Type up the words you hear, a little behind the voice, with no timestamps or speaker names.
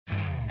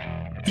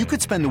You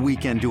could spend the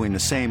weekend doing the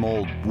same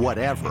old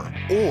whatever,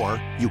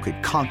 or you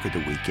could conquer the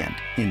weekend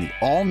in the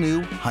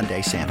all-new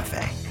Hyundai Santa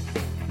Fe.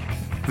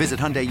 Visit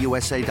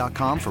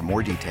HyundaiUSA.com for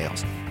more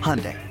details.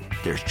 Hyundai,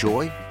 there's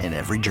joy in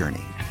every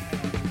journey.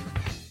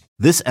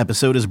 This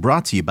episode is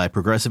brought to you by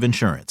Progressive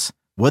Insurance.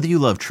 Whether you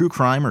love true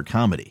crime or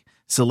comedy,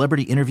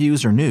 celebrity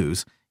interviews or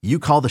news, you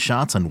call the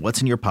shots on what's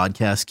in your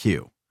podcast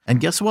queue. And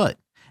guess what?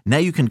 Now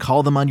you can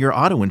call them on your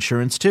auto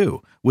insurance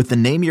too with the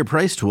Name Your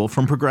Price tool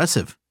from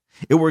Progressive.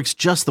 It works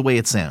just the way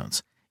it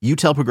sounds. You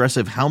tell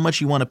Progressive how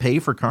much you want to pay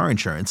for car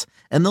insurance,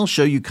 and they'll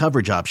show you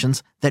coverage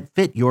options that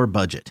fit your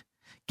budget.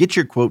 Get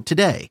your quote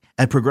today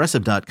at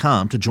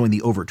Progressive.com to join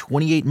the over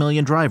 28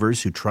 million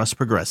drivers who trust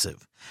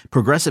Progressive.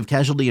 Progressive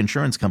Casualty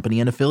Insurance Company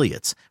and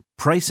Affiliates.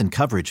 Price and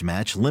coverage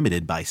match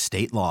limited by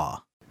state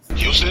law.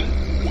 Houston,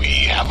 we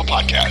have a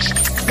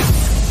podcast.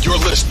 You're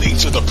listening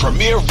to the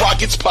premier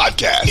Rockets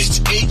podcast.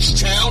 It's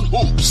H-Town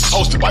Hoops,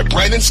 hosted by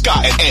Brandon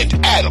Scott and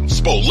Adam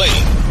Spolane.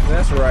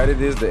 That's right. It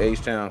is the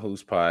H-Town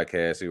Hoops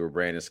podcast here with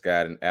Brandon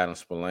Scott and Adam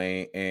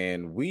Spolane.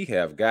 And we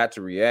have got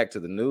to react to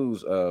the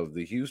news of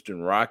the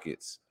Houston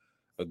Rockets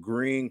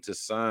agreeing to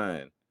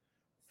sign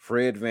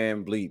Fred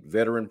VanVleet,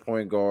 veteran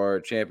point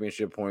guard,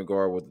 championship point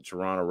guard with the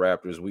Toronto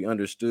Raptors. We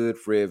understood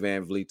Fred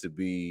VanVleet to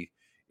be,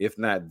 if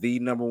not the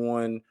number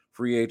one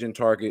free agent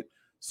target,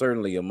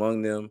 certainly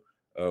among them.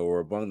 Or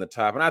among the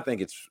top, and I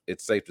think it's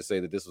safe to say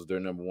that this was their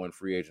number one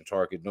free agent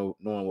target,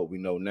 knowing what we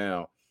know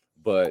now.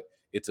 But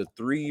it's a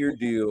 3-year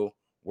deal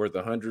worth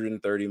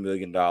 $130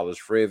 million.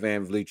 Fred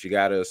VanVleet, you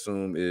got to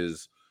assume,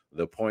 is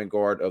the point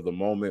guard of the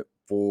moment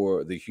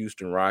for the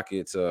Houston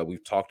Rockets.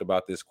 We've talked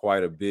about this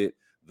quite a bit,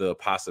 the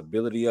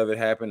possibility of it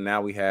happening.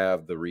 Now we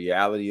have the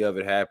reality of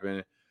it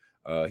happening.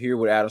 Here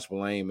with Adam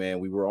Spolane, man,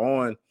 we were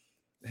on,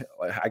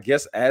 I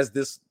guess, as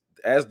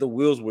the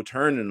wheels were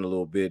turning a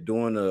little bit,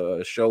 doing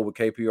a show with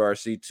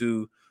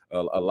KPRC2,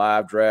 a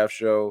live draft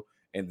show,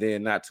 and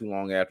then not too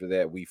long after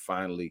that, we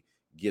finally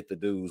get the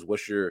news.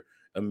 What's your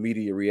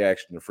immediate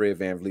reaction to Fred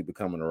VanVleet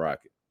becoming a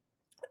Rocket?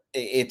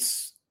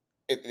 It's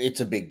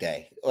a big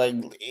day. Like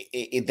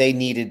they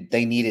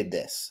needed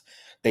this.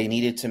 They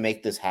needed to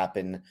make this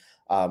happen.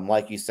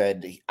 Like you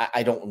said,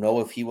 I don't know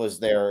if he was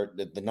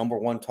the number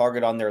one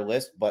target on their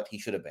list, but he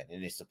should have been.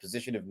 And it's a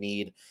position of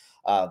need.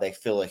 They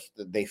fill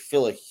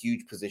a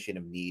huge position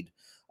of need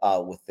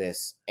with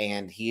this,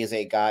 and he is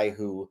a guy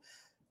who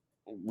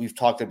we've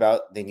talked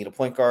about. They need a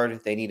point guard.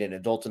 They need an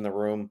adult in the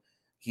room.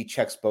 He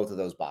checks both of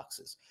those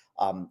boxes.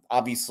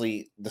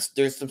 Obviously,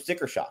 there's some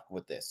sticker shock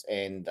with this,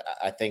 and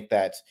I think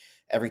that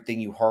everything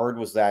you heard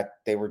was that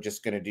they were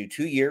just going to do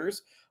 2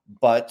 years,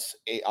 but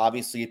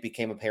it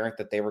became apparent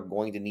that they were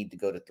going to need to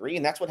go to 3,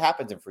 and that's what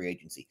happens in free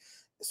agency.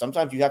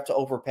 Sometimes you have to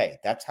overpay.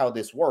 That's how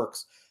this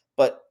works,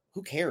 but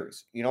who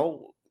cares?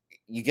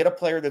 You get a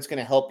player that's going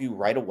to help you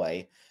right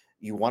away.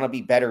 You want to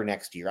be better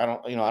next year. I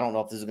don't know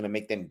if this is going to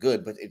make them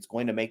good, but it's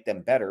going to make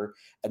them better.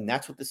 And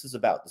that's what this is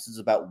about. This is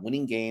about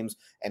winning games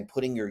and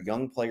putting your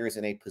young players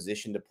in a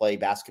position to play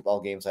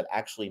basketball games that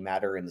actually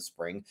matter in the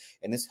spring.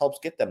 And this helps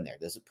get them there.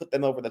 Does it put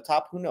them over the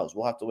top? Who knows?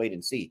 We'll have to wait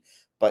and see.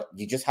 But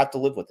you just have to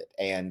live with it.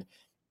 And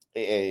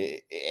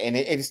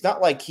it's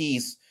not like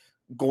he's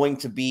going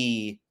to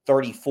be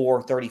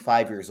 34,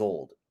 35 years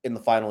old in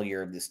the final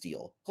year of this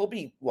deal. He'll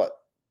be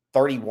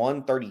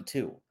 31,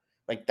 32.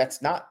 Like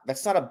that's not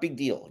a big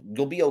deal.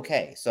 You'll be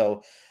okay.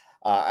 So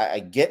I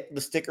get the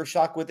sticker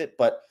shock with it,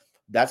 but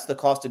that's the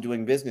cost of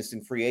doing business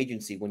in free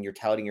agency when you're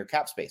touting your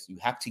cap space. You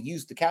have to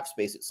use the cap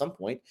space at some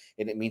point,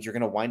 and it means you're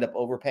going to wind up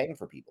overpaying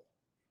for people.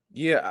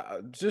 Yeah,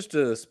 just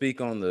to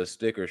speak on the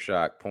sticker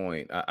shock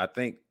point, I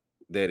think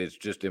that it's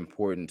just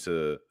important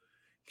to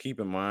keep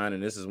in mind,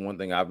 and this is one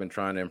thing I've been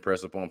trying to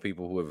impress upon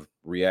people who have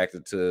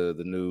reacted to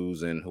the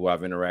news and who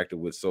I've interacted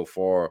with so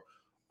far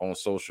on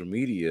social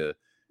media.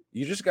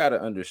 You just got to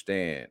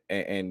understand,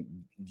 and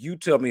you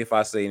tell me if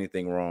I say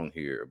anything wrong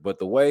here, but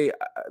the way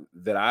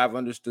that I've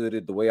understood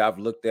it, the way I've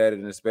looked at it,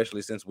 and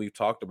especially since we've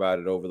talked about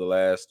it over the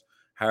last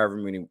however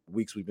many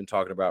weeks we've been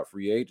talking about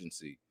free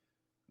agency,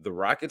 the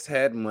Rockets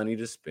had money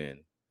to spend.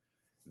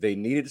 They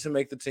needed to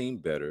make the team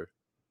better.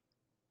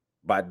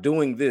 By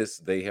doing this,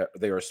 they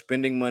are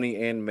spending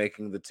money and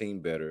making the team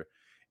better.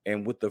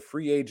 And with the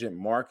free agent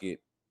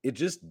market, it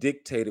just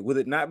dictated, with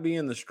it not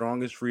being the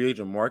strongest free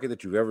agent market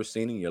that you've ever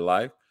seen in your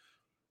life,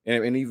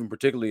 and even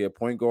particularly a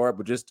point guard,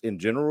 but just in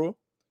general,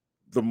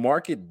 the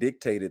market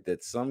dictated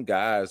that some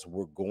guys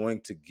were going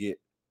to get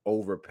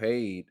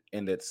overpaid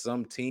and that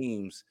some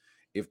teams,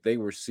 if they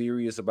were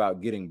serious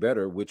about getting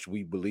better, which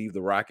we believe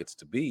the Rockets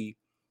to be,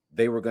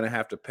 they were going to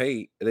have to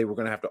pay. They were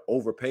going to have to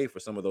overpay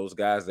for some of those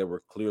guys that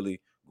were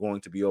clearly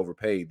going to be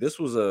overpaid. This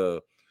was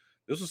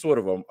sort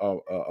of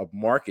a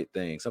market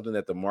thing, something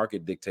that the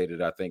market dictated,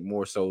 I think,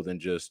 more so than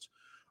just,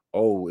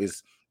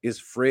 is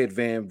Fred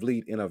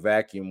VanVleet in a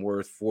vacuum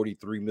worth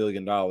 $43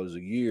 million a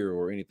year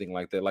or anything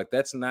like that? Like,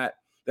 that's not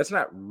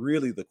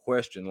really the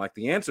question. Like,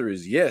 the answer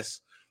is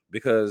yes,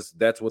 because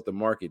that's what the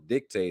market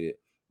dictated.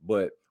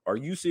 But are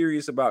you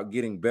serious about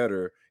getting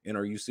better? And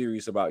are you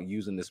serious about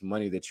using this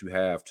money that you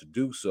have to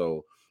do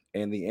so?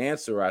 And the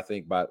answer, I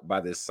think,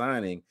 by this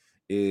signing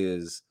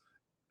is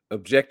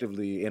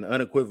objectively and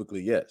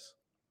unequivocally yes.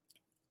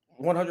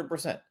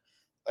 100%.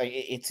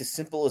 It's as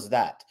simple as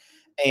that.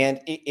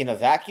 And in a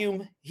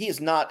vacuum, he is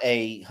not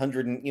he's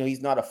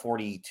not a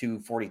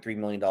 $42-43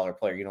 million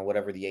player,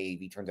 whatever the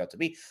AAV turns out to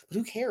be. But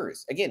who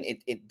cares? Again,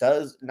 it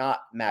does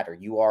not matter.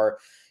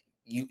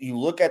 You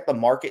look at the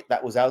market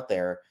that was out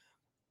there.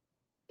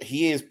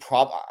 He is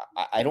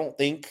I don't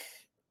think,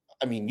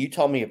 you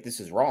tell me if this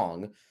is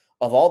wrong.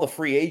 Of all the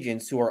free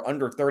agents who are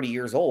under 30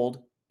 years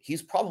old,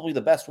 he's probably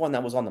the best one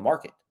that was on the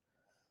market.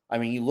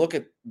 You look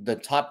at the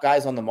top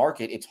guys on the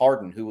market, it's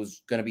Harden, who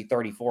was going to be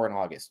 34 in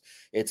August.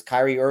 It's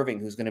Kyrie Irving,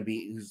 who's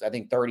I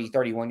think 30,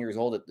 31 years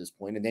old at this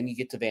point. And then you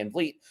get to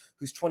VanVleet,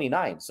 who's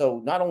 29. So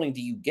not only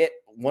do you get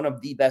one of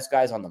the best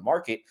guys on the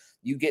market,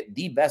 you get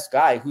the best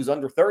guy who's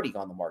under 30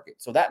 on the market.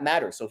 So that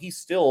matters. So he's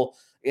still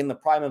in the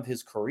prime of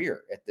his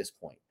career at this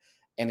point.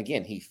 And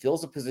again, he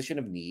fills a position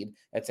of need.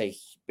 That's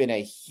been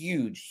a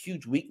huge,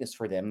 huge weakness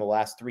for them the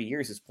last 3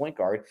 years as point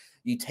guard.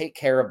 You take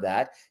care of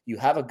that. You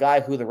have a guy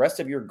who the rest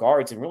of your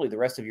guards and really the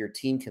rest of your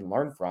team can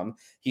learn from.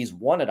 He's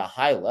won at a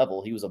high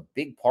level. He was a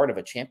big part of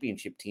a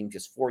championship team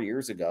just 4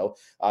 years ago.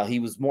 He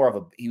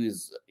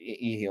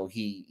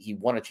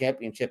won a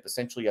championship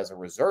essentially as a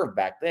reserve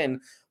back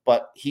then,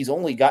 but he's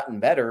only gotten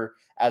better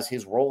as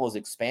his role has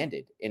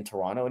expanded in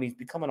Toronto, and he's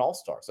become an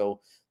all-star. So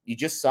you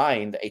just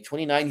signed a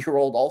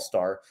 29-year-old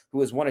all-star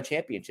who has won a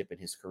championship in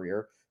his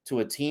career to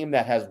a team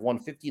that has won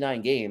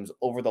 59 games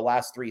over the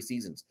last 3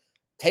 seasons.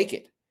 Take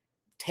it.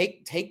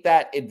 Take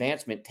that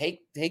advancement.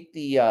 Take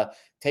the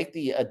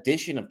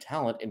addition of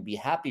talent and be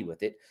happy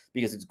with it,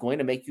 because it's going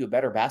to make you a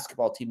better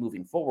basketball team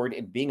moving forward.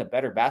 And being a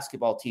better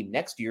basketball team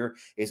next year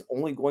is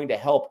only going to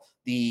help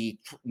the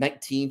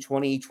 19,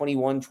 20,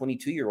 21,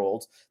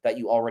 22-year-olds that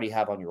you already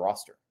have on your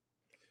roster.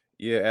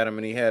 Yeah, Adam,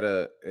 and he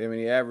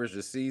averaged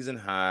a season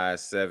high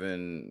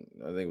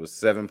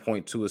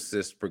 7.2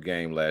 assists per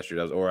game last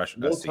year. No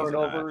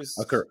turnovers.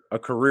 A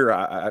career.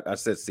 I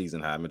said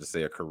season high. I meant to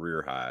say a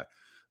career high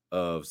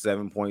of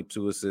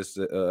 7.2 assists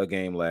a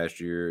game last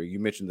year. You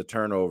mentioned the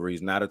turnover.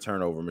 He's not a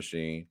turnover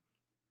machine.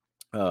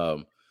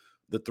 The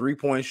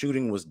 3-point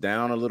shooting was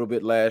down a little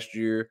bit last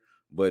year,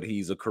 but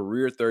he's a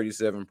career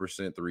 37%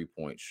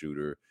 3-point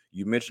shooter.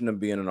 You mentioned him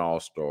being an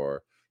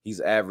all-star. He's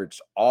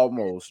averaged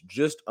almost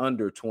just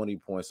under 20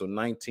 points, so a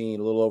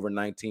little over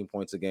 19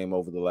 points a game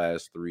over the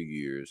last 3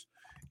 years.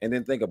 And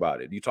then think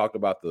about it. You talked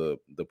about the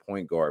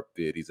point guard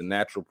fit. He's a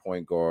natural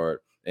point guard,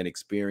 an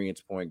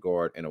experienced point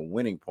guard, and a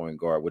winning point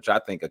guard, which I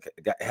think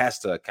has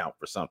to account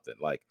for something.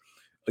 Like,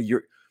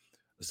 you're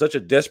such a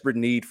desperate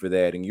need for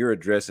that, and you're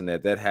addressing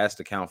that. That has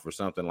to count for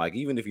something. Like,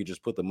 even if you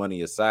just put the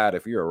money aside,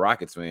 if you're a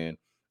Rockets fan,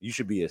 you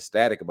should be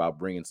ecstatic about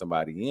bringing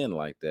somebody in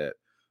like that.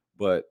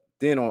 But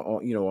then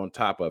on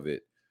top of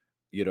it,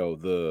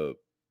 the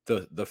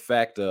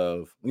fact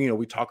of,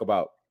 we talk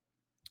about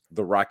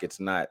the Rockets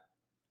not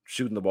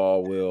shooting the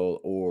ball well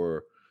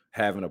or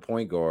having a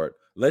point guard.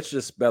 Let's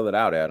just spell it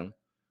out, Adam.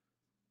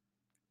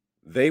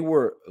 They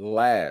were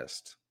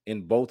last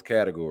in both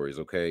categories,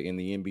 okay, in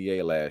the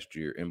NBA last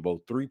year, in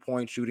both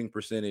 3-point shooting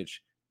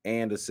percentage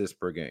and assists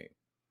per game.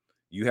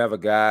 You have a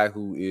guy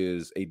who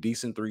is a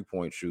decent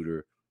 3-point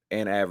shooter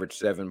and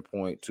averaged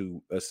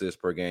 7.2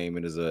 assists per game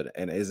and is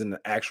an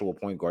actual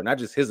point guard, not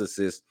just his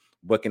assists,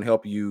 but can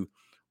help you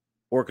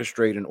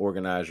orchestrate and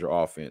organize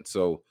your offense.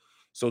 So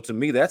to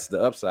me, that's the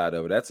upside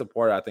of it. That's a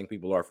part I think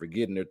people are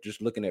forgetting. They're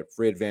just looking at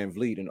Fred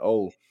VanVleet and,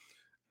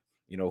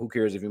 who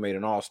cares if he made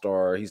an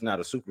all-star? He's not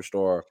a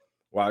superstar.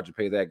 Why'd you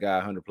pay that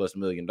guy $100+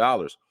 million?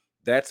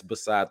 That's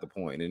beside the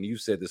point. And you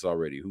said this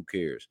already. Who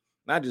cares?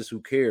 Not just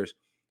who cares.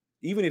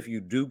 Even if you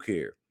do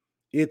care,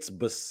 it's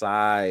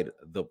beside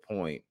the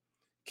point.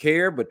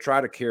 Care, but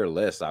try to care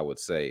less, I would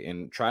say,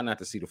 and try not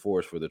to see the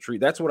forest for the tree.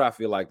 That's what I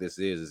feel like this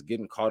is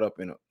getting caught up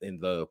in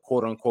the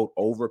quote unquote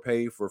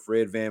overpay for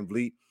Fred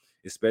VanVleet,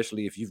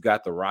 especially if you've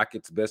got the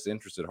Rockets' best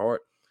interest at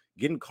heart.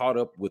 Getting caught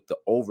up with the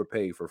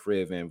overpay for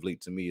Fred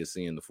VanVleet, to me, is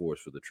seeing the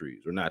forest for the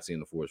trees, or not seeing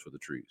the forest for the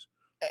trees.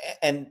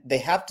 And they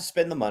have to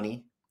spend the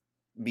money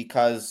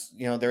because,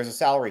 there's a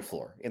salary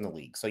floor in the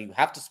league. So you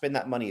have to spend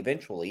that money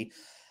eventually,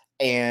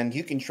 and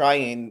you can try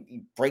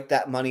and break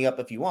that money up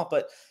if you want,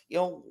 but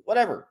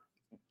whatever.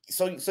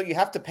 So you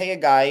have to pay a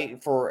guy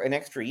for an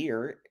extra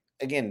year.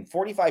 Again,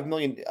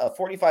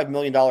 $45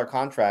 million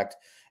contract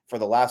for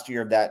the last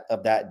year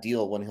of that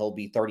deal, when he'll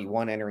be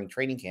 31 entering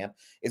training camp,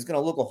 is going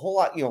to look a whole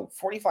lot,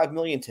 $45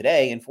 million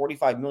today and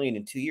 $45 million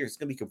in 2 years. It's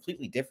going to be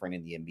completely different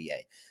in the NBA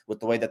with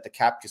the way that the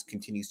cap just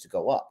continues to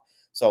go up.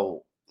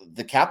 So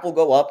the cap will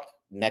go up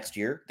next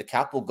year. The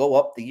cap will go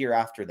up the year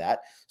after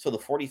that. So the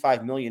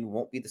 $45 million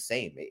won't be the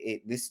same.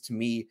 This, to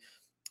me,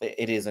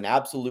 it is an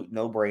absolute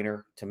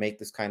no-brainer to make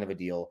this kind of a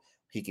deal.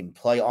 He can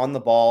play on the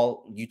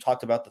ball. You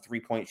talked about the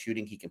 3-point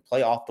shooting. He can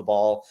play off the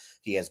ball.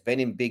 He has been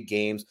in big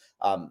games.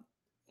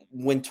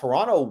 When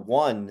Toronto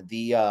won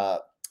the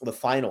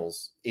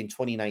finals in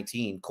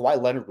 2019, Kawhi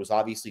Leonard was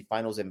obviously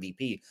finals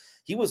MVP.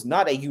 He was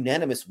not a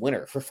unanimous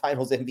winner for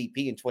finals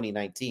MVP in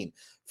 2019.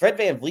 Fred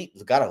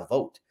VanVleet got a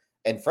vote.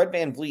 And Fred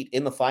VanVleet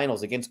in the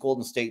finals against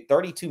Golden State,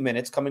 32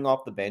 minutes coming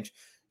off the bench.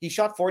 He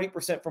shot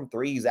 40% from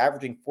three. He's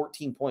averaging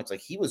 14 points.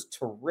 Like, he was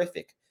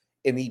terrific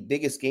in the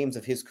biggest games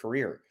of his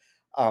career.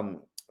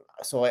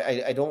 So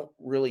I don't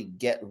really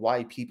get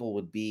why people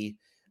would be,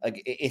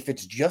 like, if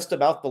it's just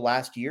about the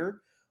last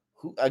year,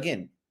 who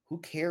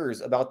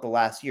cares about the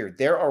last year?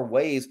 There are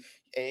ways,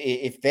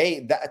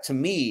 to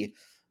me,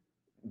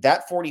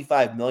 that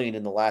 45 million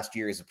in the last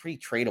year is a pretty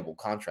tradable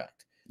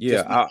contract.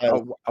 Yeah,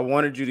 I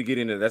wanted you to get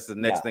into that's the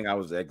next thing I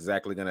was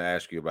exactly going to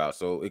ask you about.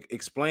 So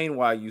explain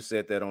why you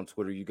said that on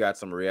Twitter. You got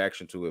some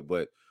reaction to it,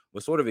 but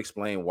sort of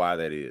explain why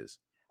that is.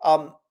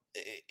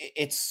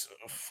 It's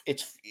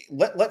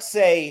let's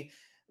say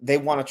they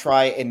want to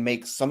try and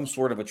make some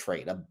sort of a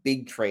trade, a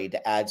big trade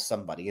to add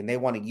somebody, and they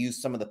want to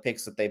use some of the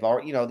picks that they've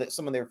already, that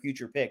some of their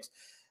future picks.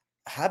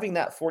 Having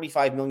that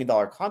 $45 million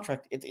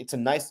contract, it's a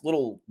nice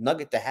little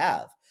nugget to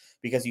have,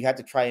 because you have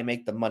to try and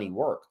make the money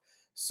work.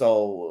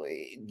 So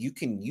you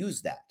can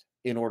use that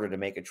in order to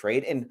make a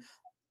trade. And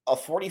a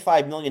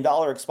 $45 million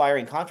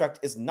expiring contract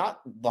is not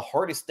the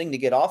hardest thing to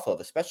get off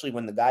of, especially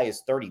when the guy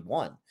is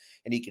 31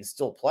 and he can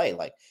still play.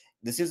 Like,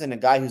 this isn't a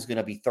guy who's going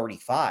to be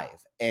 35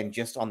 and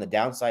just on the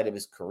downside of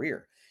his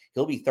career.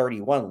 He'll be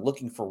 31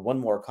 looking for one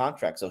more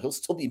contract. So he'll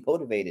still be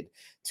motivated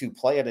to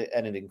play at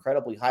an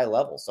incredibly high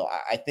level. So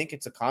I think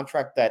it's a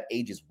contract that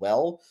ages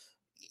well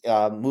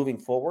moving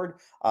forward.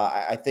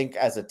 I think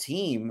as a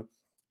team,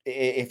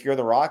 if you're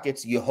the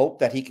Rockets, you hope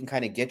that he can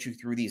kind of get you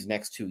through these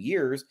next 2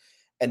 years.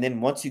 And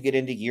then once you get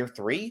into year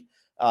 3,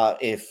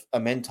 if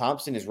Amen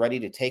Thompson is ready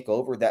to take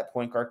over that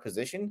point guard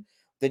position,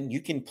 then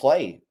you can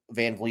play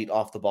VanVleet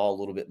off the ball a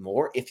little bit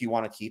more if you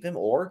want to keep him,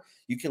 or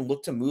you can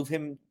look to move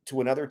him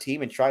to another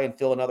team and try and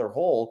fill another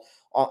hole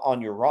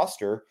on your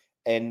roster.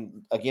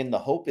 And again, the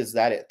hope is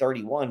that at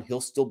 31, he'll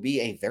still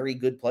be a very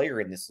good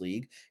player in this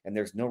league. And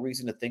there's no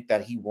reason to think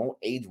that he won't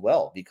age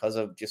well because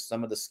of just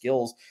some of the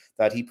skills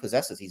that he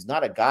possesses. He's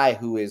not a guy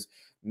who is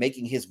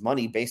making his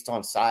money based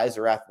on size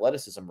or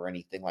athleticism or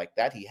anything like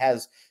that. He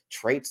has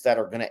traits that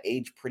are going to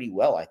age pretty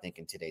well, I think,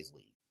 in today's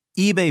league.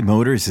 eBay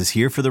Motors is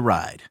here for the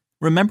ride.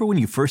 Remember when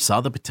you first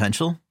saw the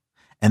potential?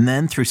 And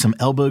then through some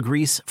elbow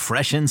grease,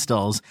 fresh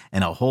installs,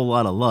 and a whole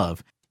lot of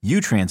love, you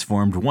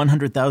transformed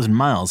 100,000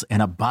 miles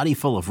and a body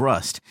full of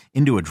rust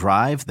into a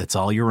drive that's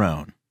all your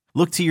own.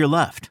 Look to your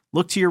left.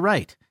 Look to your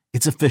right.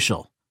 It's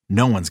official.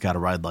 No one's got a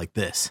ride like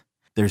this.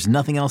 There's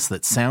nothing else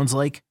that sounds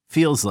like,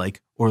 feels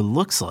like, or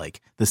looks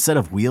like the set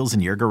of wheels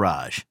in your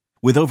garage.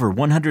 With over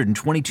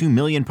 122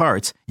 million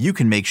parts, you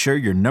can make sure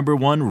your number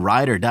one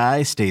ride or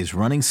die stays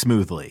running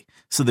smoothly.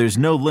 So there's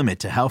no limit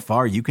to how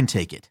far you can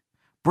take it.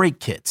 Brake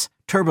kits,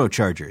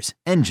 turbochargers,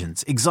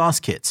 engines,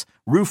 exhaust kits,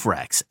 roof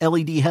racks,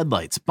 LED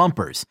headlights,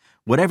 bumpers,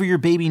 whatever your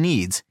baby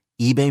needs,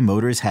 eBay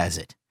Motors has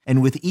it.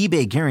 And with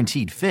eBay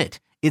Guaranteed Fit,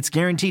 it's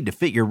guaranteed to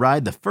fit your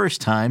ride the first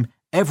time,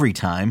 every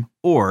time,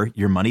 or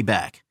your money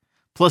back.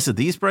 Plus at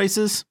these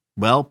prices,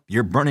 well,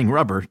 you're burning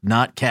rubber,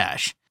 not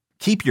cash.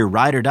 Keep your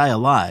ride or die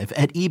alive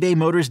at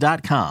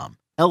ebaymotors.com.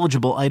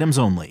 Eligible items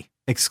only.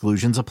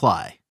 Exclusions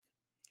apply.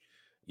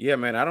 Yeah,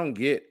 man, I don't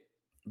get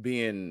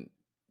being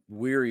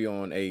weary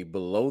on a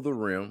below the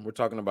rim. We're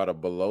talking about a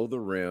below the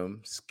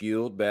rim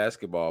skilled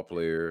basketball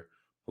player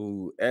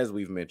who, as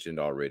we've mentioned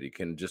already,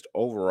 can just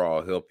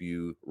overall help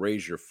you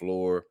raise your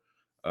floor.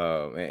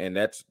 And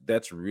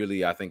that's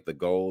really, I think, the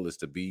goal is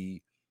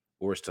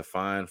to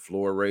find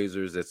floor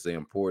raisers. That's the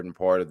important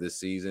part of this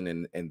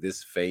season and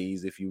this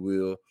phase, if you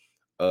will,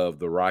 of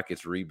the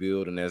Rockets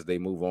rebuild and as they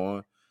move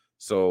on.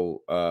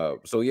 So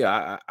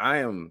yeah,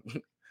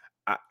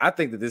 I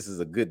think that this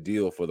is a good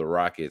deal for the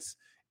Rockets.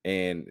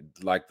 And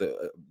like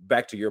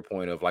back to your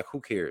point of like,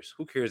 who cares?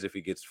 Who cares if he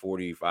gets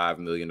 $45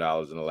 million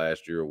in the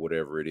last year or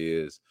whatever it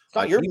is? It's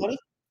not your money.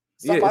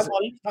 It's not my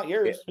money. It's not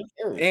yours. Who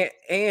cares?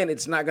 And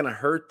it's not going to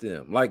hurt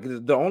them. Like,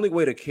 the only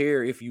way to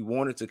care, if you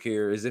wanted to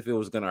care, is if it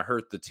was going to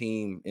hurt the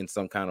team in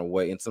some kind of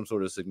way, in some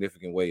sort of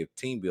significant way of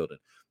team building.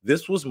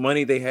 This was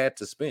money they had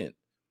to spend.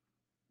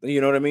 You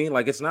know what I mean?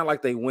 Like, it's not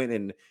like they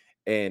went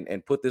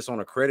and put this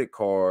on a credit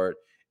card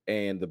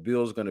and the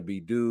bill's going to be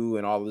due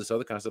and all of this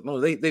other kind of stuff.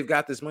 No, they've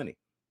got this money.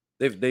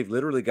 They've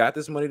literally got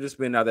this money to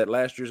spend. Now that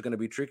last year is going to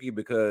be tricky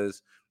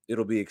because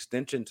it'll be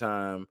extension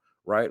time,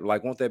 right?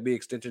 Like, won't that be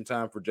extension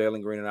time for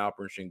Jalen Green and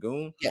Alperen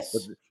Sengun?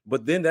 Yes.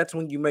 But then that's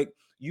when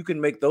you can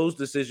make those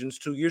decisions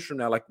 2 years from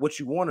now. Like, what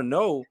you want to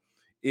know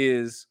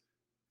is,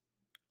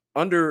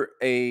 under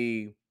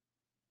a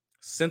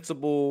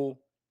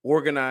sensible,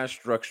 organized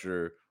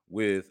structure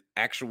with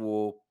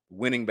actual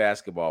winning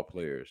basketball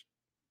players,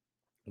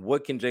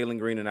 what can Jalen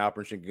Green and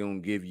Alperen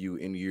Sengun give you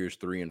in years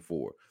 3 and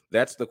 4?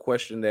 That's the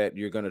question that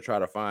you're going to try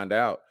to find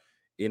out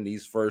in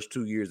these first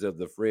 2 years of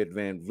the Fred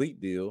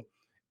VanVleet deal.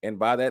 And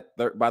by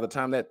the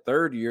time that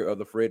third year of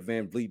the Fred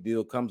VanVleet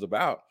deal comes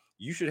about,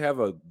 you should have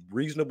a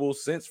reasonable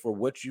sense for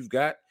what you've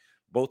got,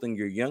 both in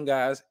your young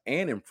guys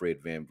and in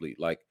Fred VanVleet.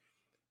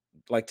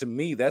 Like to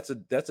me, that's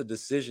a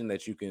decision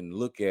that you can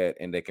look at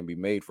and that can be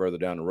made further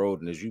down the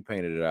road. And as you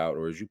painted it out,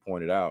 or as you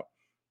pointed out,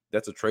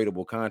 that's a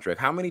tradable contract.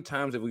 How many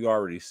times have we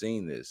already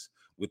seen this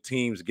with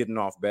teams getting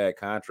off bad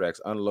contracts,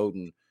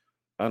 unloading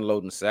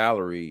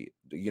salary,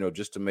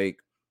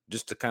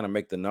 just to kind of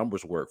make the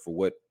numbers work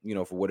for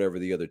for whatever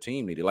the other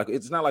team needed. Like,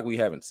 it's not like we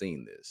haven't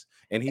seen this,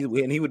 and he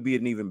would be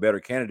an even better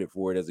candidate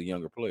for it as a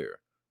younger player.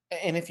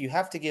 And if you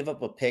have to give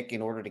up a pick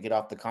in order to get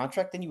off the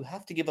contract, then you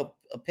have to give up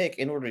a pick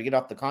in order to get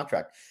off the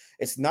contract.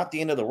 It's not the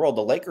end of the world.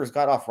 The Lakers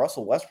got off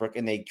Russell Westbrook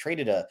and they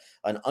traded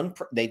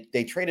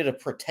they traded a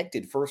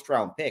protected first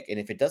round pick. And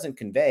if it doesn't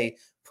convey,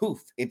 poof,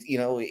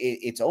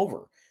 it's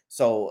over.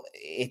 So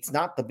it's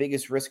not the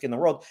biggest risk in the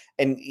world.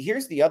 And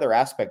here's the other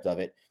aspect of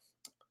it.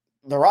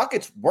 The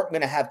Rockets weren't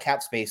going to have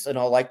cap space in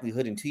all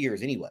likelihood in 2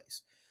 years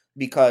anyways,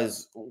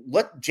 because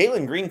what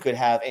Jalen Green could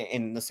have,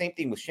 and the same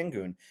thing with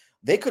Şengün,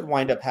 they could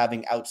wind up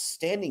having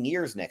outstanding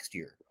years next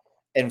year.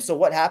 And so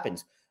what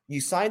happens? You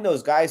sign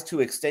those guys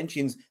to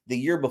extensions the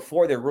year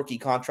before their rookie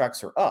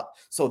contracts are up.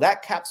 So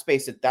that cap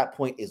space at that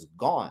point is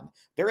gone.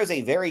 There is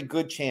a very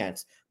good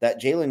chance that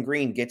Jalen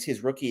Green gets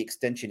his rookie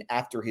extension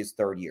after his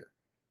third year.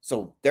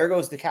 So there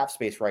goes the cap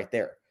space right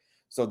there.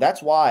 So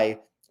that's why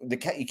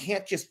you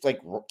can't just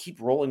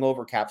keep rolling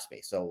over cap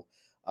space. So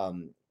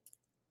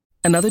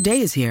another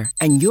day is here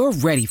and you're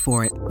ready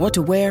for it. What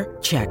to wear?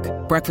 Check.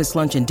 Breakfast,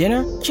 lunch, and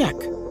dinner? Check.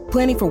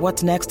 Planning for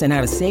what's next and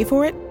how to save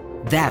for it?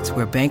 That's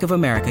where Bank of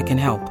America can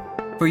help.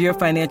 For your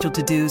financial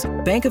to-dos,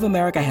 Bank of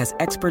America has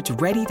experts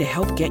ready to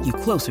help get you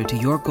closer to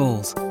your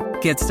goals.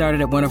 Get started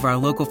at one of our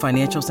local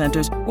financial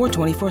centers or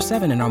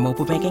 24/7 in our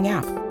mobile banking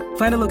app.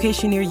 Find a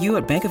location near you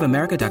at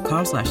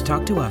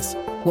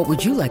bankofamerica.com/talktous. What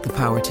would you like the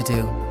power to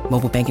do?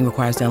 Mobile banking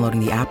requires downloading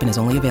the app and is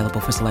only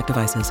available for select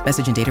devices.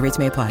 Message and data rates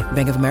may apply.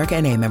 Bank of America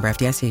NA, member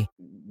FDIC.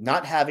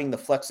 Not having the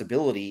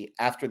flexibility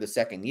after the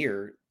second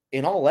year,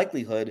 in all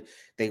likelihood,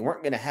 they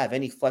weren't going to have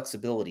any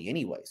flexibility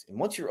anyways. And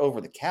once you're over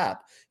the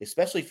cap,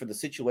 especially for the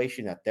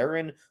situation that they're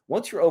in,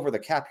 once you're over the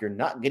cap, you're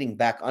not getting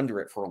back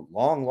under it for a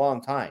long,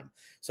 long time.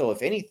 So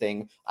if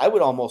anything, I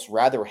would almost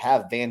rather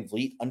have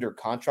VanVleet under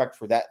contract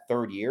for that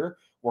third year,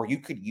 where you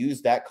could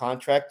use that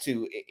contract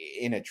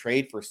in a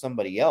trade for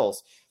somebody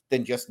else,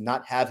 than just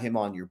not have him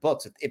on your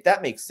books. If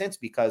that makes sense,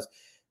 because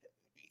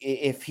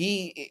if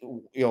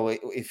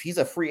he's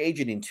a free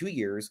agent in 2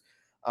 years,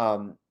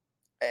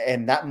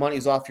 and that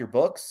money's off your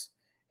books,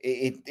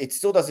 it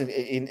still doesn't,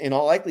 in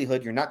all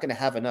likelihood, you're not going to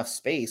have enough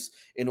space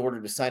in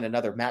order to sign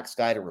another max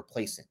guy to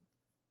replace him,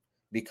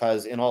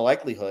 because in all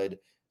likelihood,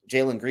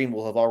 Jalen Green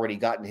will have already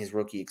gotten his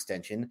rookie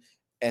extension,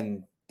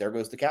 and there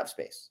goes the cap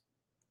space,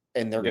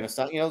 and they're going to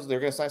sign, they're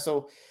going to sign.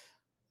 So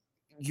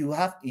you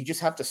just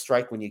have to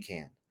strike when you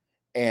can.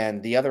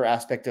 And the other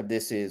aspect of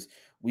this is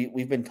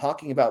we've been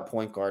talking about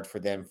point guard for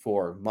them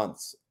for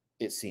months,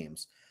 it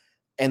seems.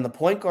 And the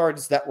point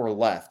guards that were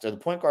left, or the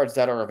point guards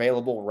that are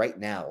available right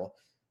now,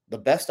 the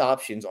best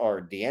options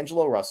are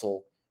D'Angelo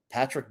Russell,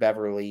 Patrick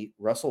Beverley,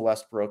 Russell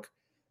Westbrook,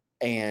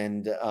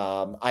 and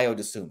Ayo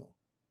Dosunmu.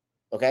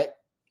 Okay?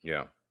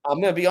 Yeah.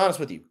 I'm going to be honest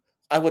with you.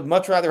 I would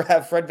much rather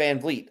have Fred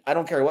VanVleet. I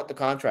don't care what the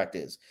contract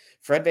is.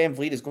 Fred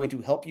VanVleet is going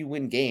to help you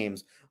win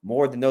games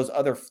more than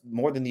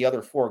the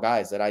other four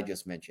guys that I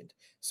just mentioned.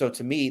 So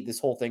to me, this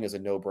whole thing is a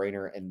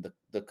no-brainer, and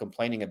the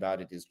complaining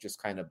about it is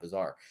just kind of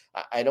bizarre.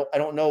 I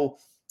don't know.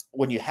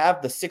 When you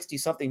have the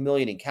 60-something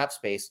million in cap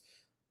space,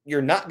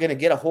 you're not going to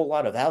get a whole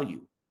lot of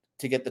value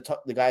to get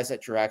the guys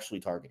that you're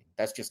actually targeting.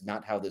 That's just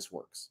not how this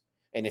works.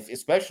 And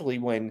especially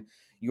when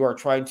you are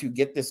trying to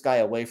get this guy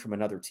away from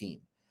another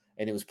team.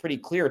 And it was pretty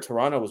clear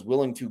Toronto was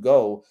willing to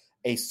go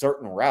a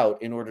certain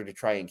route in order to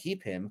try and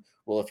keep him.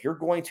 Well, if you're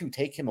going to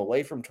take him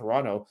away from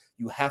Toronto,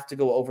 you have to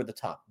go over the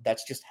top.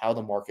 That's just how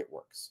the market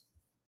works.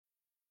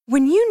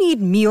 When you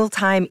need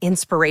mealtime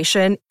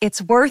inspiration,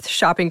 it's worth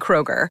shopping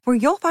Kroger, where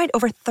you'll find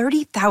over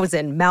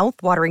 30,000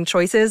 mouth-watering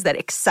choices that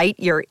excite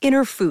your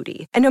inner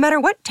foodie. And no matter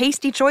what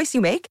tasty choice you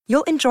make,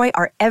 you'll enjoy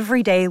our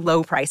everyday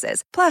low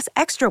prices, plus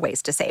extra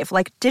ways to save,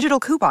 like digital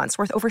coupons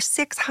worth over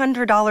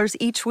 $600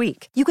 each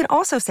week. You can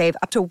also save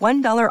up to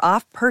 $1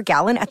 off per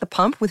gallon at the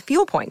pump with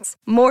fuel points.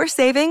 More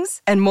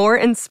savings and more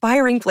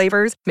inspiring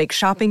flavors make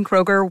shopping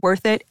Kroger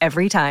worth it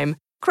every time.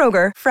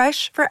 Kroger,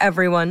 fresh for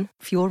everyone.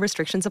 Fuel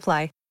restrictions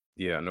apply.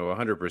 Yeah, no,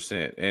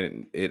 100%.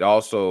 And it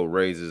also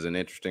raises an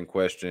interesting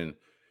question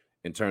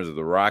in terms of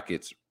the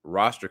Rockets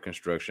roster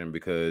construction,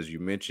 because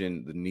you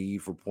mentioned the need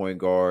for point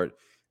guard.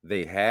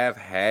 They have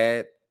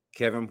had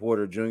Kevin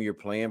Porter Jr.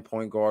 playing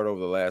point guard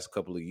over the last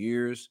couple of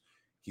years.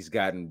 He's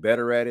gotten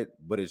better at it,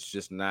 but it's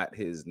just not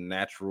his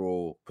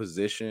natural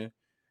position.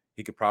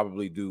 He could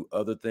probably do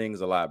other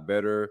things a lot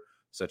better,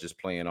 such as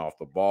playing off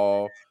the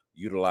ball,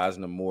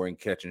 utilizing them more in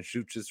catch and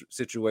shoot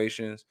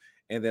situations.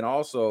 And then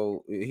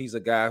also, he's a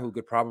guy who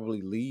could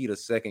probably lead a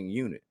second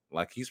unit.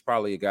 Like, he's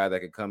probably a guy that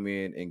could come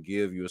in and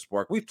give you a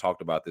spark. We've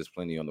talked about this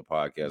plenty on the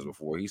podcast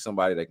before. He's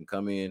somebody that can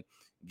come in,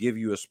 give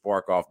you a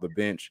spark off the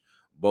bench,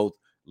 both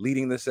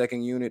leading the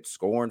second unit,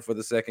 scoring for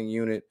the second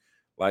unit.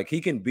 Like,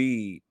 he can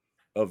be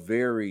a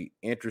very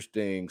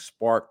interesting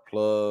spark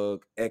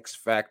plug, X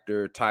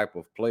factor type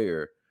of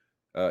player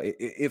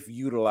if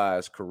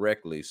utilized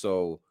correctly.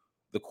 So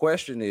the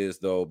question is,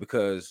 though,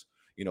 because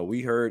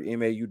We heard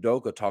Ime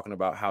Udoka talking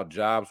about how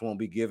jobs won't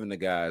be given to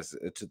guys,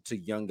 to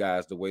young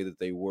guys, the way that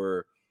they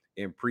were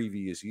in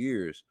previous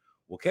years.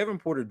 Well, Kevin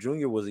Porter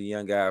Jr. was a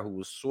young guy who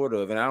was sort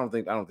of, and I don't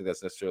think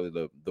that's necessarily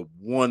the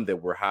one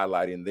that we're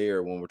highlighting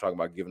there when we're talking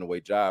about giving away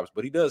jobs,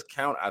 but he does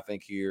count, I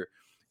think, here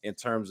in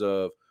terms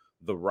of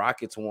the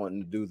Rockets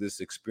wanting to do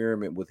this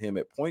experiment with him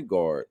at point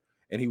guard,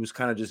 and he was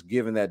kind of just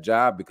given that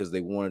job because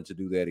they wanted to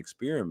do that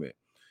experiment.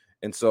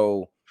 And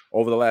so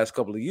over the last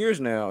couple of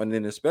years now, and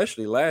then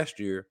especially last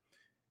year,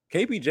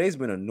 KPJ's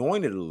been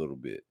anointed a little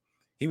bit.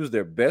 He was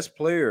their best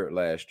player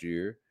last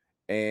year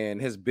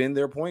and has been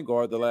their point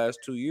guard the last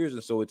 2 years.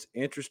 And so it's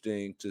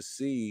interesting to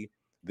see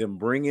them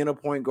bring in a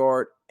point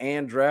guard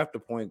and draft a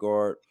point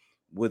guard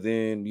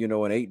within, an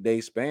 8-day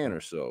span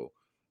or so.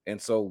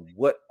 And so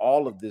what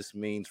all of this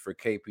means for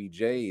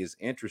KPJ is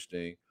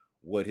interesting.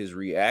 What his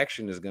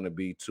reaction is going to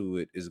be to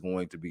it is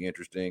going to be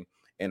interesting,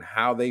 and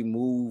how they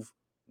move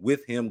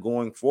with him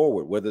going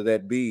forward, whether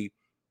that be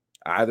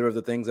either of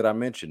the things that I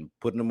mentioned,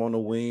 putting him on the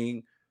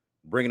wing,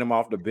 bringing him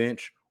off the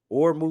bench,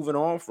 or moving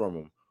on from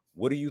him.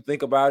 What do you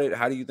think about it?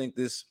 How do you think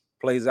this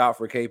plays out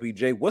for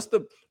KPJ? What's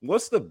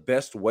the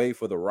best way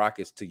for the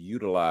Rockets to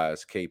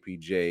utilize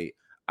KPJ,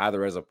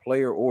 either as a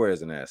player or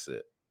as an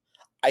asset?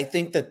 I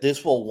think that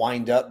this will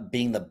wind up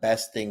being the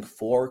best thing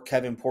for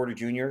Kevin Porter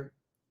Jr.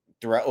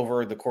 throughout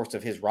over the course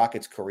of his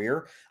Rockets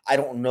career. I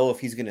don't know if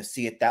he's going to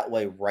see it that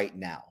way right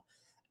now.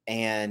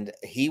 And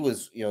he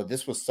was,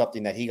 this was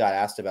something that he got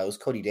asked about. It was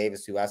Cody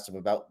Davis who asked him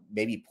about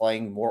maybe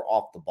playing more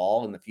off the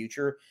ball in the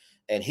future.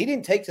 And he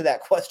didn't take to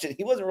that question.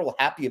 He wasn't real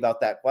happy about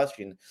that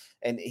question.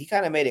 And he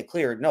kind of made it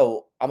clear,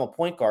 no, I'm a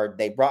point guard.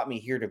 They brought me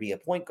here to be a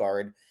point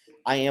guard.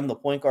 I am the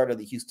point guard of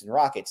the Houston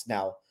Rockets.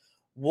 Now,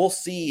 we'll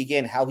see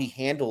again how he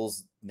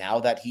handles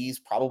now that he's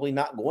probably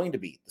not going to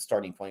be the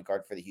starting point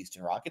guard for the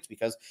Houston Rockets,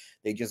 because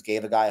they just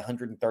gave a guy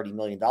 $130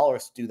 million to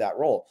do that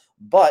role.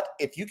 But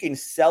if you can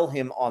sell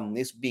him on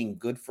this being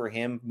good for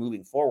him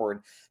moving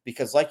forward,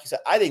 because like you said,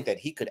 I think that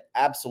he could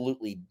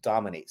absolutely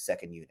dominate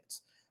second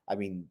units. I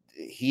mean,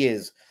 he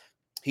is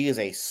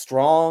a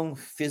strong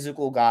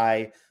physical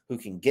guy who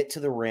can get to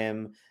the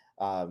rim.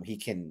 He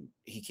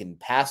can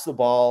pass the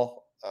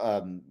ball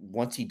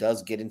once he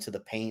does get into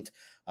the paint.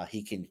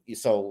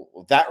 So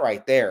that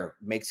right there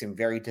makes him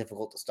very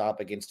difficult to stop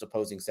against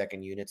opposing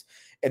second units.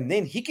 And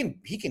then he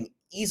can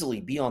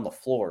easily be on the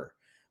floor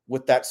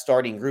with that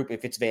starting group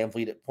if it's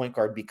VanVleet at point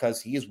guard,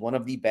 because he is one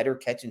of the better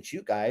catch and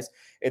shoot guys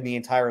in the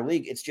entire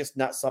league. It's just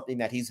not something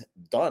that he's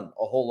done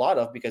a whole lot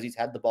of because he's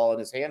had the ball in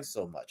his hands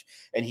so much.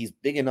 And he's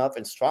big enough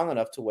and strong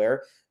enough to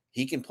where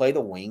he can play the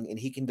wing and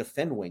he can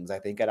defend wings, I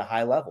think, at a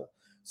high level.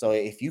 So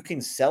if you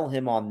can sell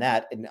him on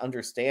that and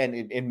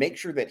understand and make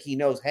sure that he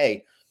knows,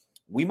 hey,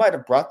 we might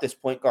have brought this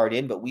point guard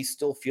in, but we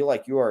still feel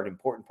like you are an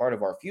important part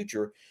of our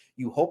future.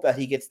 You hope that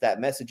he gets that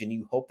message, and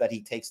you hope that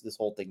he takes this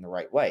whole thing the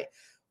right way.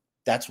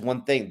 That's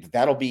one thing.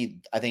 That'll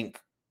be, I think,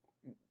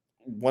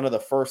 one of the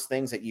first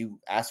things that you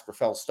ask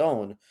Rafael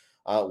Stone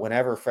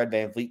whenever Fred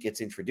VanVleet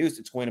gets introduced.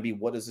 It's going to be,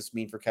 what does this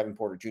mean for Kevin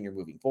Porter Jr.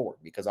 moving forward?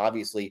 Because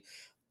obviously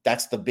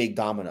that's the big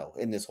domino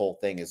in this whole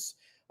thing is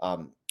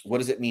what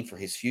does it mean for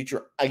his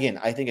future? Again,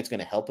 I think it's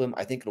going to help him.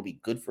 I think it'll be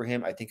good for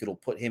him. I think it'll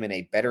put him in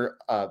a better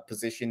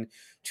position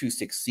to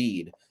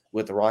succeed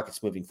with the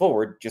Rockets moving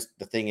forward. Just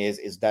the thing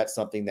is that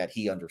something that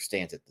he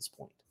understands at this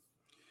point?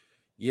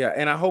 Yeah,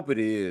 and I hope it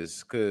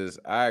is, because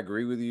I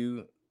agree with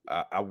you.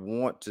 I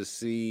want to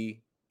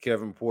see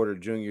Kevin Porter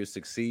Jr.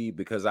 succeed,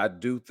 because I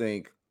do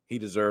think he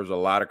deserves a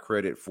lot of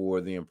credit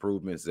for the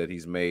improvements that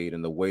he's made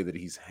and the way that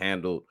he's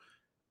handled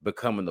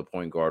becoming the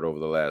point guard over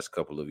the last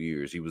couple of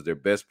years. He was their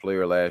best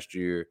player last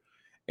year.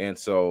 And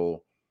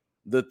so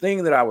the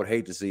thing that I would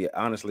hate to see,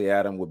 honestly,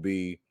 Adam, would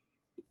be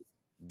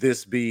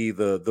this be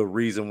the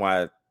reason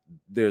why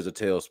there's a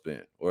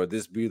tailspin, or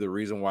this be the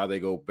reason why they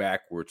go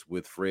backwards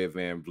with Fred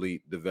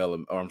VanVleet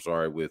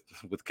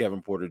with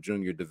Kevin Porter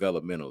Jr.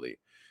 developmentally.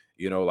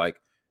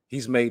 Like,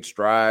 he's made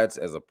strides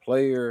as a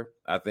player.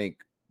 I think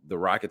the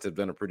Rockets have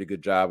done a pretty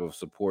good job of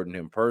supporting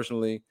him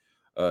personally.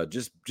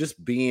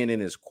 Just being in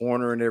his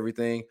corner and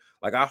everything.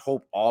 Like, I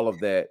hope all of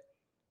that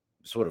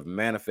sort of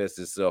manifests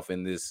itself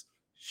in this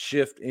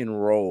shift in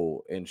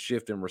role and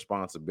shift in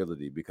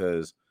responsibility,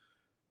 because,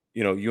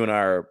 you and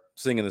I are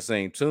singing the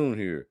same tune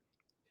here.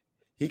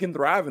 He can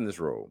thrive in this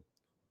role.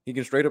 He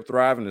can straight up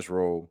thrive in this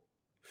role.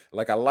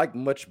 Like, I like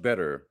much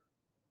better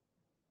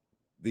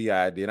the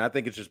idea, and I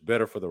think it's just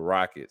better for the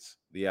Rockets,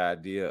 the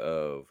idea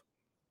of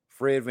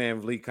Fred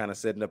VanVleet kind of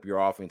setting up your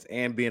offense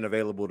and being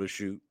available to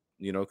shoot,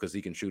 because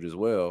he can shoot as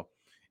well.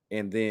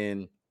 And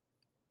then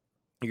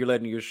you're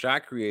letting your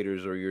shot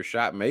creators or your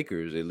shot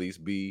makers at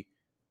least be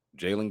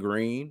Jalen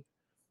Green.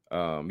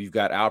 You've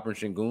got Alperen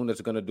Sengun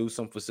that's going to do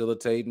some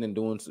facilitating and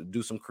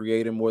do some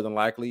creating, more than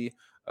likely,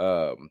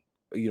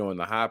 in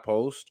the high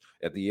post,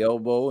 at the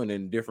elbow, and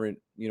in different.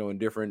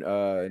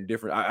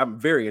 I'm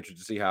very interested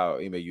to see how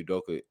Ime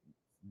Udoka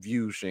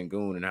views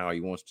Sengun and how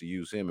he wants to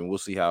use him, and we'll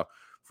see how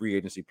free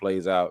agency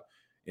plays out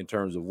in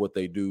terms of what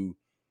they do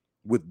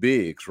with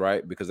bigs,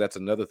 right? Because that's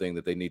another thing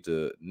that they need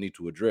to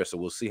address. So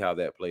we'll see how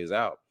that plays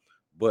out.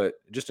 But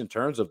just in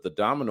terms of the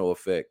domino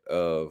effect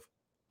of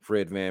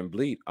Fred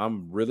VanVleet,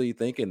 I'm really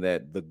thinking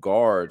that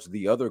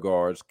the other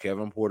guards,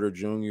 Kevin Porter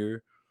Jr.,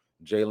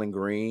 Jalen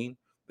Green,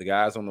 the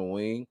guys on the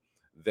wing,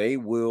 they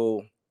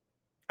will,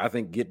 I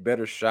think, get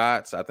better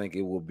shots. I think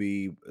it will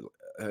be,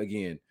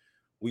 again,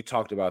 we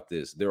talked about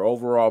this. Their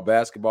overall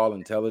basketball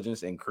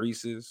intelligence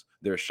increases,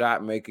 their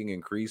shot making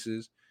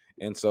increases.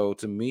 And so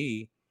to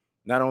me,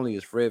 not only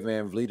is Fred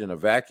VanVleet in a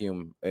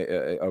vacuum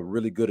a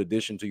really good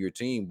addition to your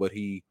team, but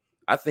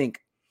I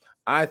think,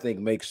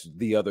 makes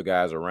the other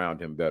guys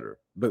around him better.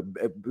 But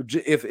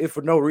if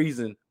for no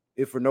reason,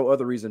 if for no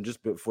other reason, just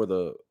for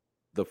the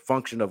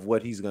function of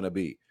what he's going to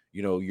be,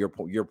 your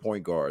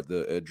point guard,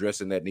 the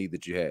addressing that need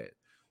that you had.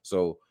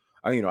 So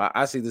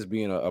I see this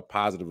being a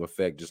positive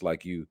effect, just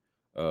like you,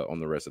 on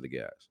the rest of the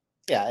guys.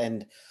 Yeah,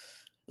 and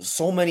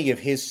so many of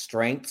his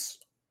strengths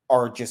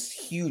are just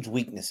huge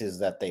weaknesses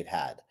that they've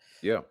had.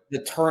 Yeah.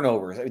 The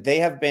turnovers, they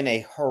have been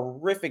a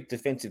horrific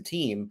defensive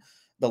team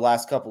the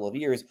last couple of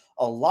years.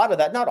 A lot of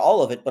that, not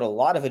all of it, but a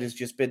lot of it has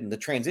just been the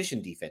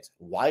transition defense.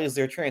 Why is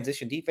their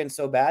transition defense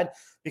so bad?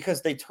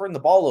 Because they turn the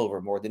ball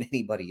over more than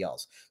anybody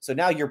else. So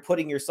now you're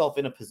putting yourself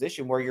in a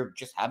position where you're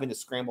just having to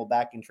scramble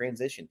back in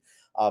transition.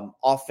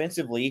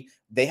 Offensively,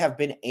 they have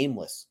been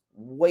aimless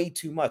way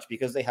too much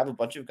because they have a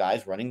bunch of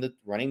guys running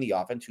the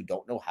offense who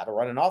don't know how to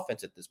run an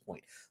offense at this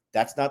point.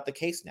 That's not the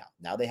case now.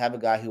 Now they have a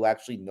guy who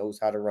actually knows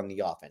how to run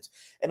the offense.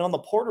 And on the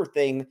Porter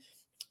thing,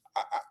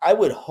 I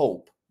would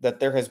hope that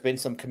there has been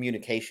some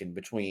communication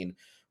between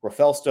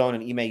Rafael Stone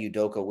and Ime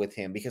Udoka with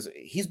him, because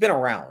he's been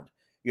around.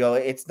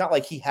 It's not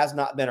like he has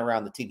not been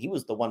around the team. He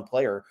was the one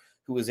player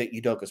who was at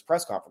Udoka's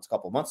press conference a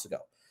couple months ago.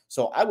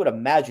 So I would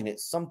imagine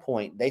at some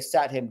point they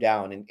sat him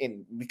down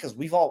and because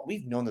we've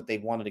known that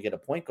they've wanted to get a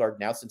point guard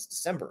now since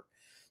December.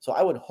 So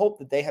I would hope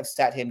that they have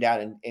sat him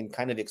down and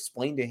kind of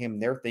explained to him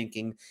their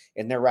thinking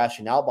and their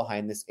rationale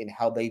behind this and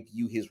how they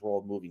view his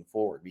role moving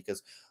forward.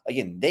 Because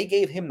again, they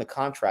gave him the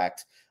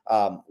contract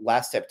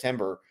last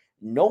September,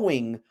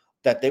 knowing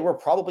that they were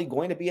probably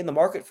going to be in the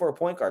market for a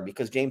point guard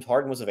because James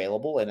Harden was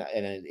available. And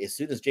as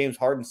soon as James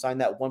Harden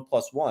signed that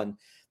 1+1,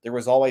 there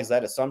was always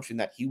that assumption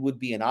that he would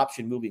be an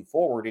option moving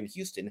forward in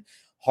Houston.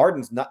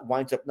 Harden's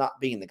winds up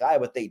not being the guy,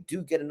 but they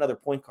do get another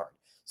point guard.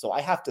 So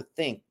I have to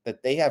think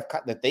that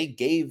they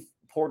gave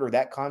Porter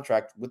that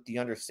contract with the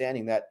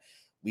understanding that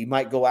we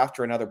might go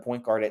after another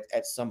point guard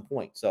at some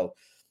point. So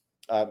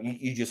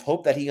you just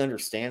hope that he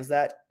understands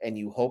that, and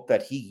you hope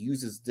that he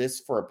uses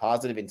this for a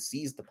positive and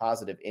sees the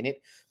positive in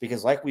it,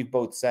 because like we've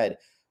both said,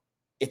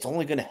 it's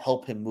only going to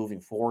help him moving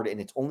forward, and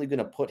it's only going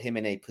to put him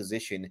in a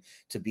position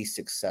to be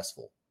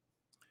successful.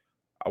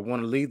 I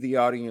want to leave the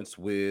audience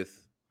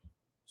with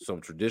some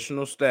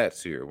traditional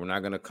stats here. We're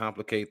not going to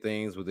complicate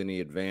things with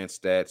any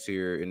advanced stats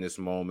here in this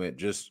moment.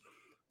 Just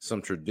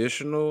some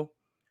traditional,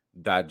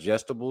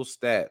 digestible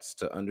stats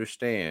to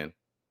understand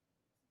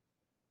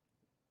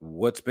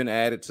what's been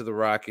added to the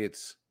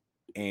Rockets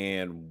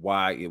and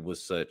why it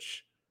was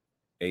such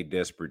a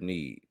desperate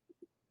need.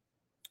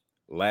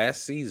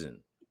 Last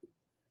season,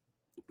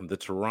 the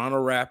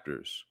Toronto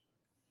Raptors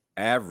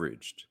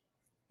averaged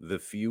the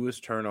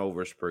fewest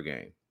turnovers per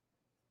game.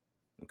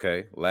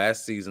 Okay,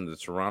 last season, the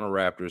Toronto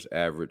Raptors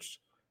averaged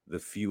the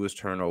fewest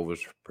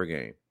turnovers per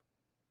game.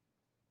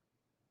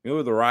 You know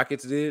what the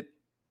Rockets did?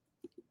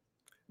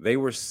 They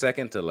were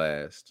second to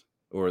last,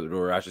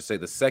 or I should say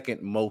the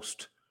second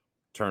most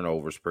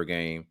turnovers per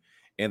game.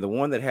 And the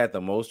one that had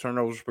the most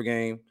turnovers per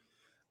game,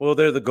 well,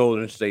 they're the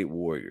Golden State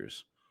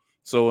Warriors.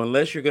 So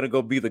unless you're going to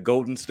go be the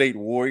Golden State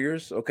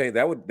Warriors, okay,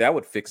 that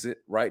would fix it,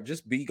 right?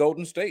 Just be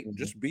Golden State.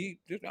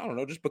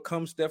 Mm-hmm. Just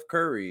become Steph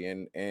Curry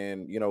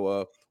and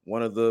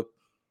one of the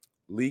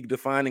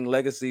league-defining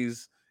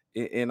legacies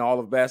in all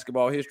of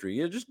basketball history.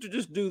 Yeah, just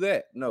do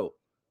that. No.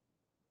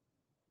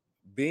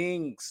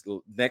 Being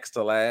next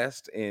to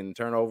last in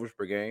turnovers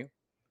per game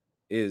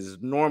is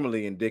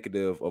normally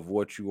indicative of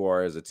what you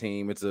are as a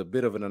team. It's a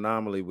bit of an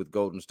anomaly with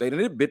Golden State,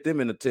 and it bit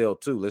them in the tail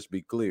too, let's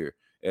be clear,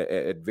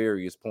 at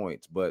various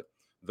points. But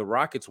the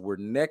Rockets were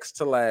next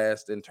to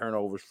last in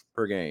turnovers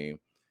per game,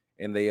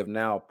 and they have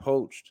now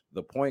poached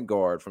the point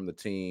guard from the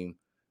team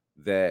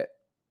that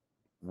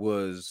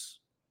was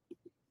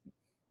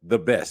the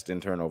best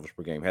in turnovers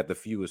per game, had the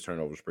fewest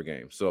turnovers per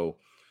game. So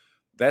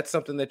that's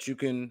something that you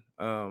can,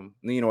 and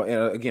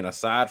again,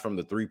 aside from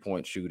the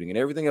three-point shooting and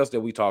everything else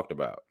that we talked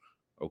about,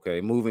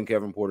 okay, moving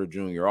Kevin Porter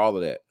Jr., all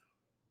of that.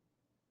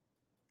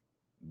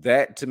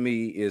 That to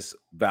me is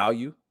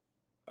value.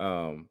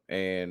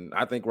 And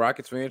I think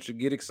Rockets fans should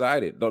get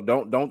excited.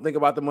 Don't think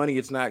about the money.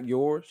 It's not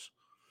yours.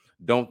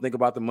 Don't think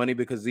about the money,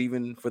 because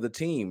even for the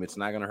team, it's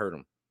not going to hurt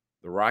them.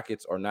 The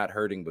Rockets are not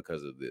hurting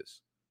because of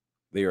this.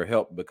 They are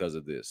helped because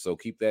of this. So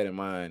keep that in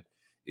mind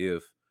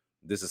if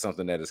this is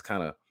something that is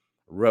kind of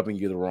rubbing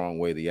you the wrong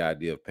way, the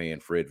idea of paying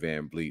Fred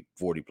VanVleet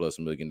 $40+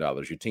 million.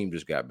 Your team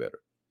just got better.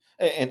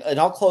 And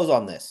I'll close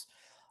on this.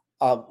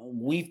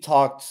 We've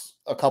talked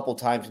a couple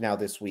times now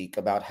this week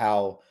about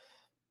how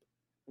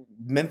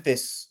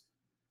Memphis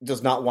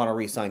does not want to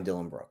re-sign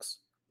Dillon Brooks.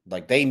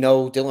 Like, they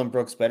know Dillon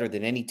Brooks better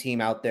than any team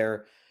out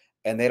there.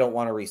 and they don't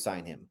want to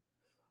re-sign him.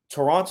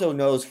 Toronto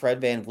knows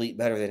Fred VanVleet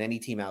better than any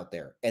team out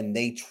there, and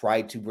they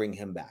tried to bring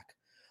him back.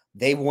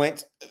 They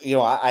went,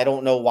 I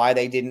don't know why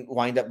they didn't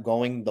wind up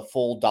going the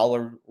full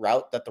dollar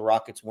route that the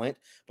Rockets went,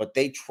 but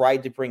they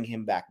tried to bring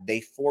him back.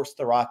 They forced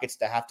the Rockets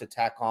to have to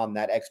tack on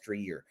that extra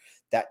year.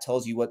 That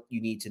tells you what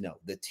you need to know.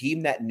 The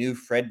team that knew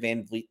Fred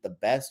VanVleet the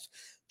best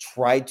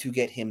tried to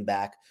get him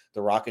back.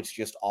 The Rockets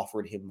just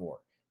offered him more.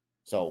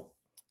 So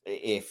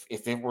if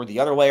it were the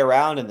other way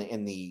around and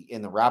the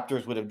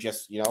Raptors would have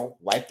just,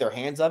 wiped their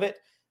hands of it,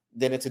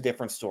 then it's a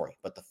different story.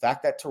 But the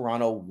fact that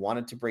Toronto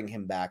wanted to bring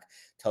him back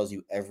tells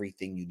you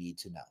everything you need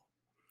to know.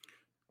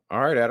 All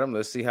right, Adam,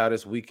 let's see how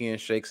this weekend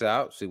shakes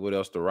out. See what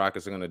else the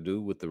Rockets are going to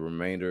do with the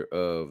remainder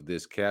of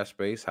this cap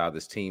space, how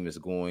this team is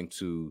going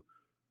to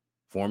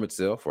form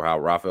itself, or how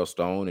Rafael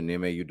Stone and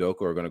Ime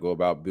Udoka are going to go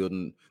about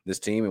building this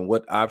team and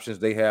what options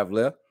they have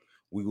left.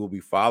 We will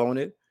be following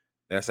it.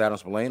 That's Adam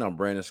Spillane. I'm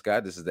Brandon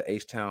Scott. This is the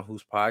H-Town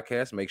Hoops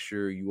podcast. Make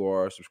sure you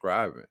are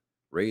subscribing,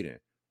 rating,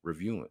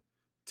 reviewing,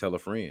 tell a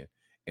friend.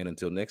 And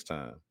until next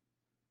time,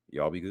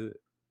 y'all be good.